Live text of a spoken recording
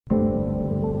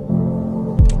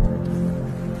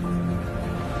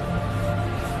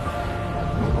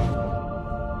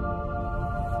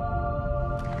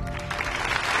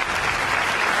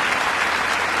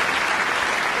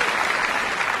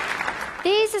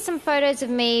are some photos of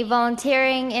me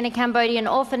volunteering in a Cambodian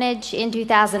orphanage in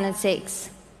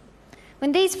 2006.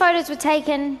 When these photos were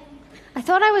taken, I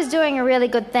thought I was doing a really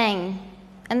good thing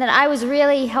and that I was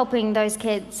really helping those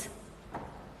kids.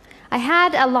 I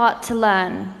had a lot to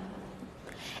learn.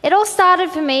 It all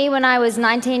started for me when I was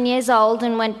 19 years old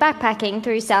and went backpacking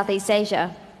through Southeast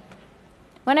Asia.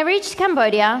 When I reached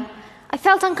Cambodia, I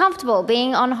felt uncomfortable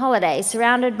being on holiday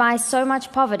surrounded by so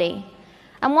much poverty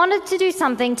and wanted to do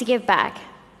something to give back.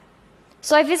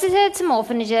 So I visited some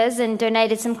orphanages and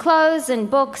donated some clothes and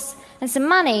books and some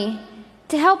money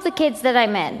to help the kids that I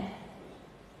met.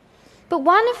 But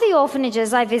one of the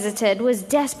orphanages I visited was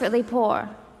desperately poor.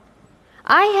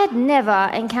 I had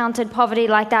never encountered poverty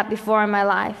like that before in my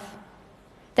life.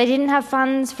 They didn't have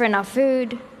funds for enough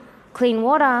food, clean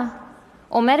water,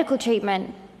 or medical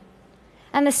treatment.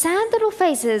 And the sad little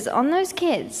faces on those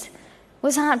kids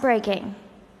was heartbreaking.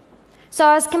 So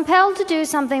I was compelled to do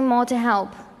something more to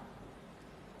help.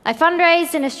 I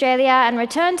fundraised in Australia and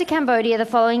returned to Cambodia the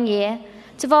following year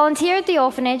to volunteer at the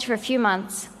orphanage for a few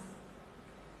months.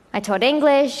 I taught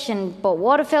English and bought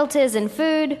water filters and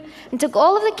food and took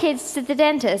all of the kids to the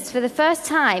dentist for the first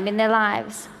time in their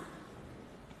lives.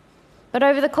 But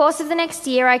over the course of the next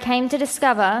year, I came to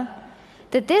discover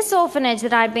that this orphanage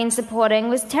that I'd been supporting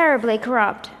was terribly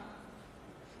corrupt.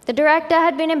 The director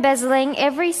had been embezzling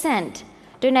every cent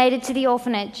donated to the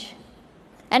orphanage.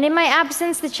 And in my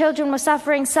absence, the children were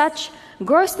suffering such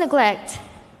gross neglect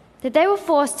that they were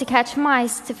forced to catch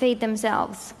mice to feed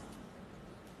themselves.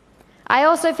 I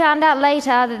also found out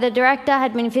later that the director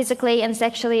had been physically and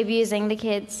sexually abusing the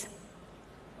kids.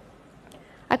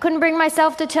 I couldn't bring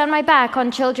myself to turn my back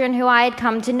on children who I had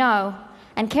come to know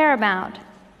and care about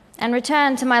and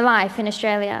return to my life in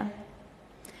Australia.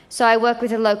 So I worked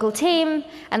with a local team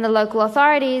and the local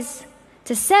authorities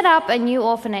to set up a new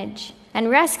orphanage and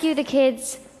rescue the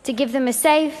kids to give them a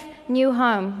safe new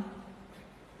home.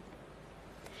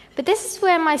 But this is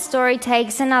where my story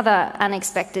takes another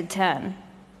unexpected turn.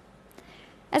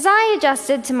 As I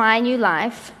adjusted to my new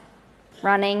life,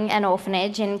 running an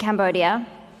orphanage in Cambodia,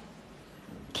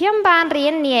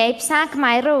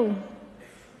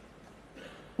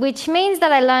 which means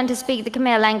that I learned to speak the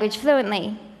Khmer language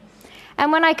fluently.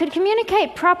 And when I could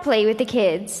communicate properly with the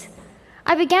kids,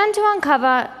 I began to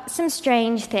uncover some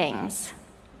strange things.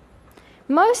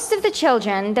 Most of the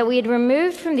children that we had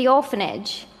removed from the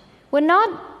orphanage were not,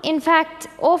 in fact,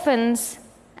 orphans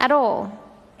at all.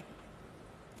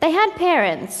 They had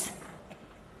parents.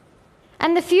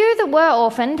 And the few that were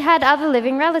orphaned had other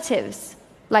living relatives,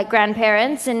 like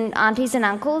grandparents and aunties and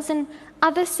uncles and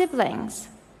other siblings.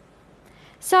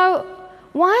 So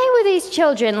why were these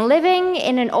children living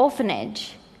in an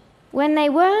orphanage when they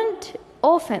weren't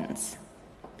orphans?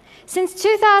 Since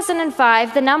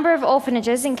 2005, the number of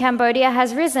orphanages in Cambodia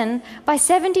has risen by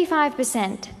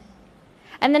 75%,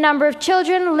 and the number of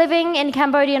children living in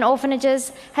Cambodian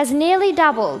orphanages has nearly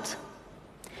doubled,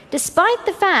 despite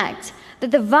the fact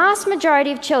that the vast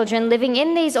majority of children living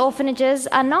in these orphanages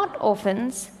are not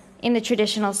orphans in the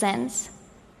traditional sense.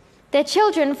 They're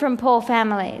children from poor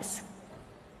families.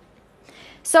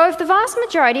 So if the vast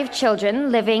majority of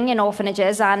children living in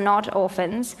orphanages are not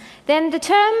orphans, then the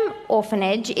term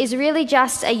orphanage is really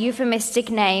just a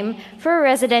euphemistic name for a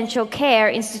residential care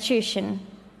institution.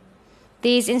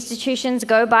 These institutions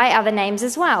go by other names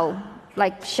as well,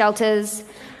 like shelters,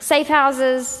 safe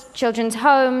houses, children's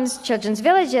homes, children's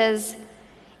villages,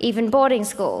 even boarding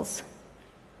schools.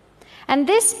 And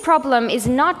this problem is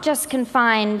not just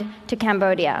confined to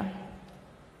Cambodia.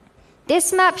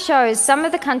 This map shows some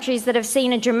of the countries that have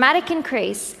seen a dramatic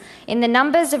increase in the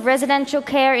numbers of residential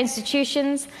care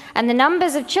institutions and the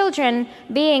numbers of children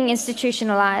being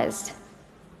institutionalized.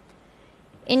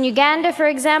 In Uganda, for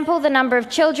example, the number of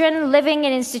children living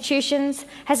in institutions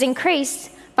has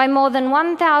increased by more than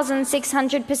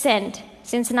 1,600%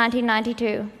 since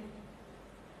 1992.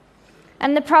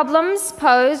 And the problems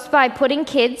posed by putting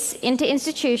kids into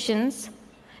institutions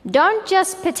don't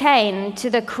just pertain to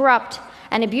the corrupt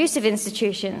and abusive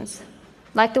institutions,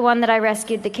 like the one that I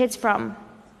rescued the kids from.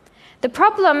 The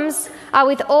problems are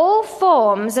with all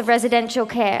forms of residential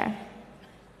care.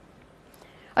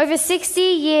 Over 60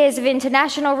 years of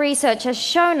international research has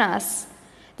shown us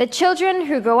that children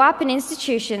who grow up in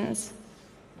institutions,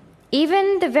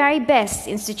 even the very best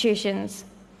institutions,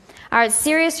 are at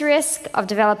serious risk of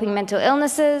developing mental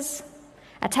illnesses,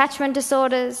 attachment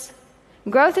disorders,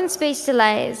 growth and speech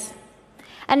delays,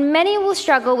 and many will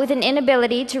struggle with an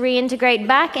inability to reintegrate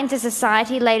back into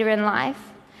society later in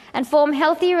life and form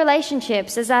healthy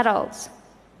relationships as adults.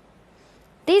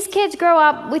 These kids grow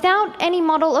up without any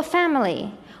model of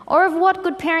family or of what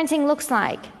good parenting looks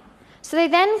like, so they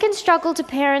then can struggle to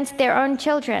parent their own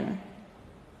children.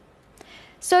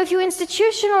 So if you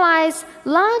institutionalize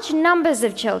large numbers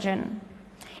of children,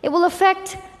 it will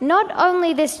affect not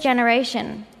only this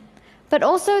generation, but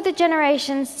also the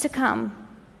generations to come.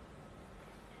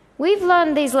 We've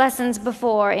learned these lessons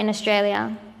before in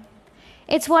Australia.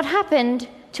 It's what happened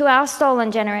to our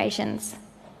stolen generations.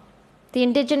 The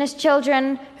Indigenous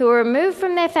children who were removed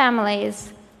from their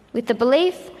families with the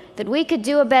belief that we could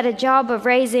do a better job of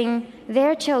raising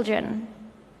their children.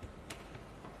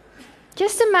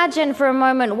 Just imagine for a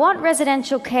moment what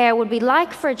residential care would be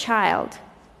like for a child.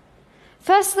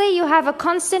 Firstly, you have a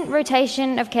constant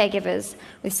rotation of caregivers,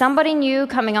 with somebody new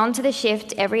coming onto the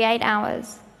shift every 8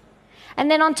 hours. And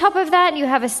then on top of that, you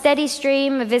have a steady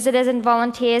stream of visitors and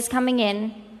volunteers coming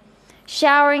in,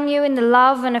 showering you in the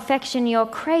love and affection you're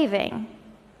craving,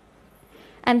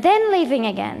 and then leaving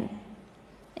again,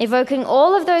 evoking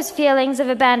all of those feelings of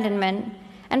abandonment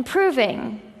and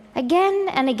proving again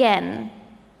and again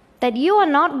that you are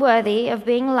not worthy of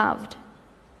being loved.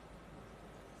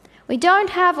 We don't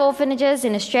have orphanages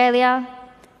in Australia,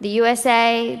 the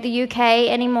USA, the UK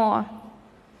anymore,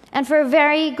 and for a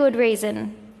very good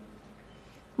reason.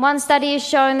 One study has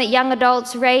shown that young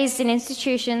adults raised in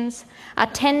institutions are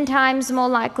 10 times more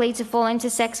likely to fall into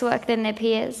sex work than their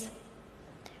peers,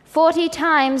 40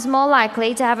 times more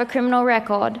likely to have a criminal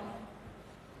record,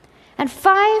 and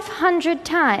 500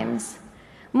 times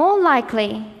more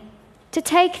likely to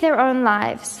take their own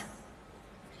lives.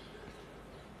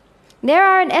 There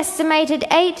are an estimated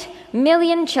 8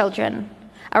 million children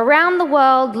around the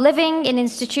world living in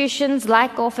institutions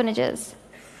like orphanages,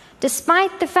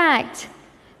 despite the fact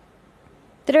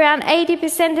that around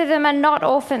 80% of them are not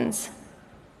orphans.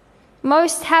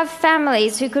 Most have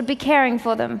families who could be caring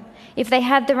for them if they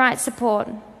had the right support.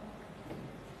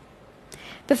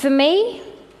 But for me,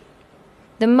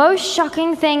 the most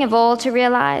shocking thing of all to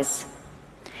realize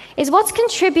is what's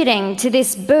contributing to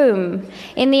this boom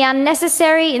in the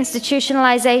unnecessary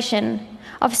institutionalization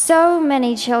of so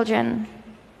many children.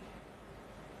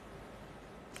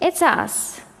 It's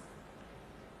us,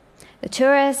 the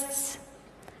tourists,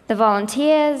 the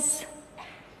volunteers,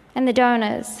 and the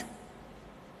donors.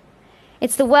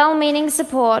 It's the well-meaning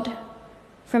support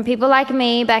from people like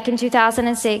me back in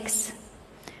 2006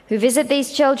 who visit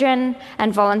these children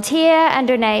and volunteer and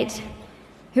donate,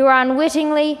 who are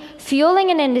unwittingly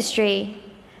fueling an industry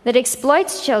that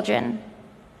exploits children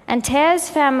and tears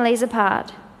families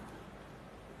apart.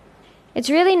 It's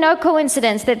really no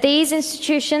coincidence that these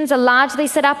institutions are largely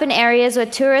set up in areas where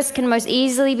tourists can most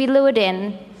easily be lured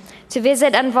in to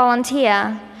visit and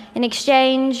volunteer in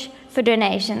exchange for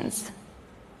donations.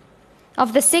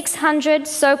 Of the 600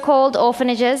 so-called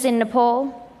orphanages in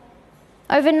Nepal,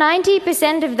 over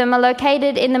 90% of them are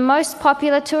located in the most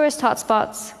popular tourist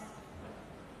hotspots.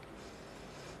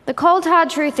 The cold hard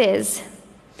truth is,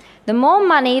 the more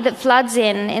money that floods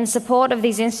in support of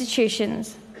these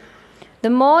institutions, the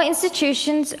more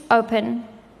institutions open,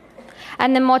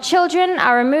 and the more children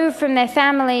are removed from their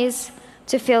families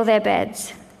to fill their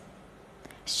beds.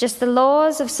 It's just the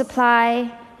laws of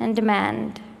supply and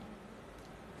demand.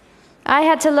 I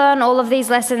had to learn all of these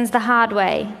lessons the hard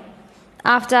way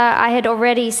after I had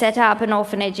already set up an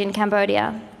orphanage in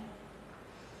Cambodia.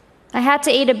 I had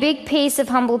to eat a big piece of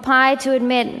humble pie to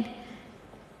admit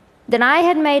that I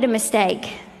had made a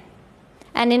mistake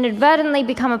and inadvertently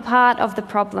become a part of the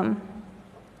problem.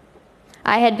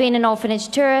 I had been an orphanage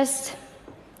tourist,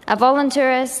 a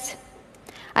volunteerist.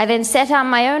 I then set up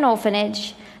my own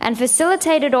orphanage and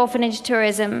facilitated orphanage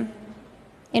tourism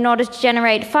in order to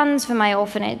generate funds for my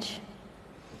orphanage.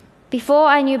 Before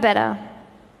I knew better,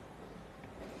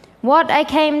 what I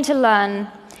came to learn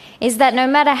is that no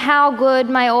matter how good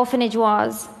my orphanage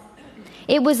was,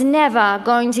 it was never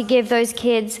going to give those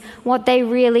kids what they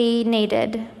really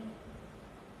needed: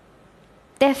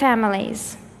 their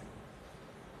families.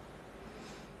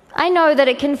 I know that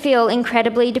it can feel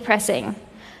incredibly depressing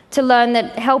to learn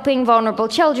that helping vulnerable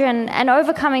children and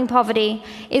overcoming poverty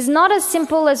is not as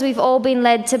simple as we've all been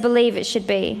led to believe it should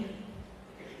be.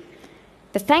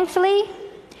 But thankfully,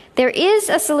 there is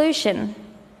a solution.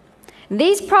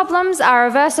 These problems are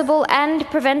reversible and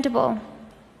preventable.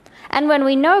 And when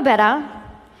we know better,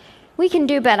 we can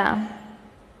do better.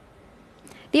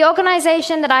 The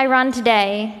organization that I run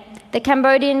today, the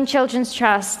Cambodian Children's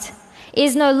Trust,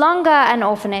 is no longer an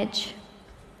orphanage.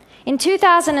 In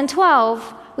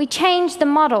 2012, we changed the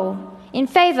model in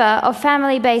favor of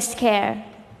family-based care.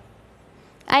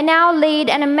 I now lead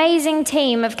an amazing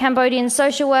team of Cambodian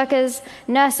social workers,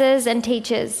 nurses, and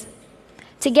teachers.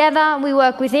 Together, we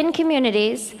work within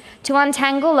communities to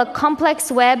untangle a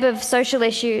complex web of social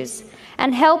issues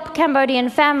and help Cambodian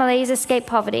families escape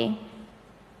poverty.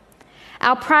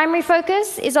 Our primary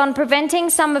focus is on preventing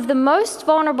some of the most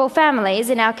vulnerable families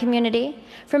in our community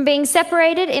from being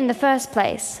separated in the first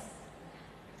place.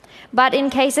 But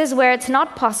in cases where it's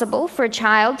not possible for a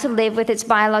child to live with its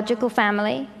biological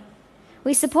family,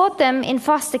 we support them in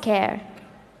foster care.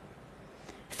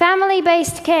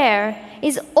 Family-based care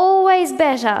is always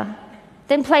better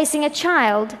than placing a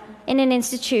child in an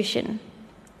institution.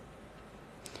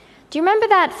 Do you remember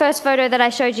that first photo that I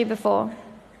showed you before?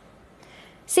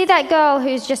 See that girl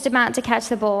who's just about to catch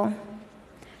the ball?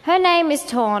 Her name is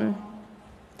Torn.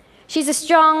 She's a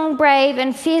strong, brave,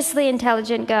 and fiercely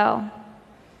intelligent girl.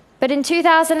 But in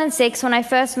 2006, when I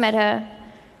first met her,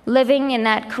 living in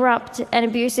that corrupt and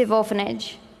abusive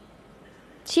orphanage,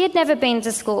 she had never been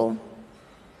to school.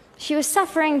 She was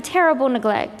suffering terrible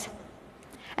neglect,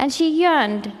 and she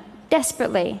yearned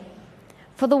desperately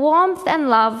for the warmth and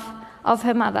love of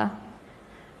her mother.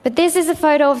 But this is a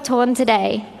photo of Torn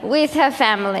today with her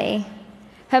family.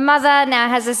 Her mother now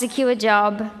has a secure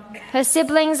job. Her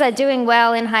siblings are doing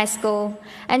well in high school,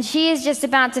 and she is just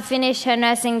about to finish her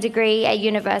nursing degree at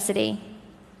university.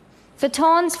 For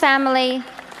Torn's family,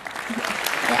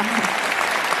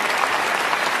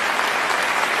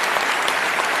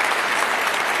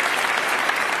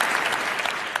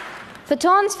 For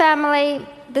Torn's family,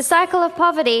 the cycle of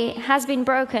poverty has been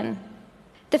broken.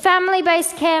 The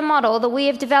family-based care model that we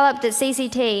have developed at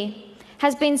CCT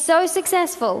has been so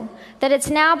successful that it's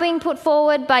now being put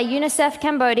forward by UNICEF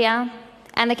Cambodia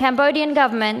and the Cambodian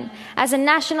government as a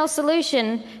national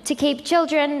solution to keep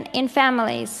children in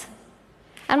families.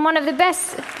 And one of the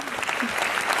best...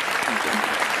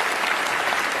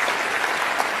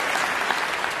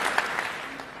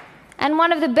 And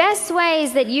one of the best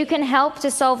ways that you can help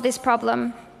to solve this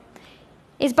problem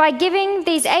is by giving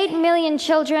these 8 million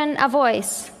children a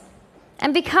voice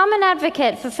and become an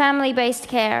advocate for family-based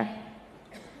care.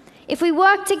 If we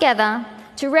work together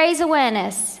to raise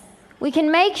awareness, we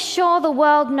can make sure the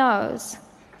world knows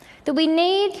that we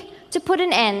need to put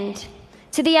an end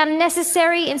to the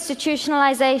unnecessary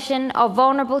institutionalization of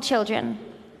vulnerable children.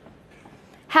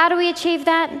 How do we achieve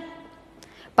that?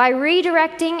 By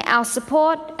redirecting our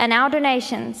support and our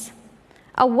donations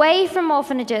away from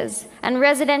orphanages and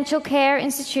residential care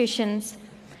institutions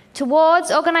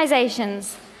towards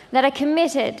organizations that are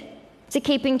committed to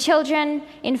keeping children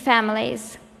in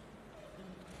families.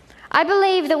 I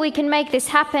believe that we can make this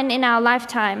happen in our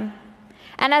lifetime,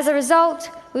 and as a result,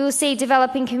 we will see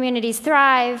developing communities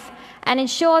thrive and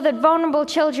ensure that vulnerable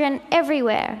children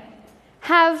everywhere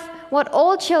have what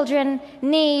all children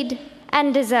need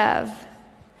and deserve: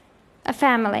 a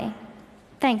family.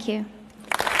 Thank you.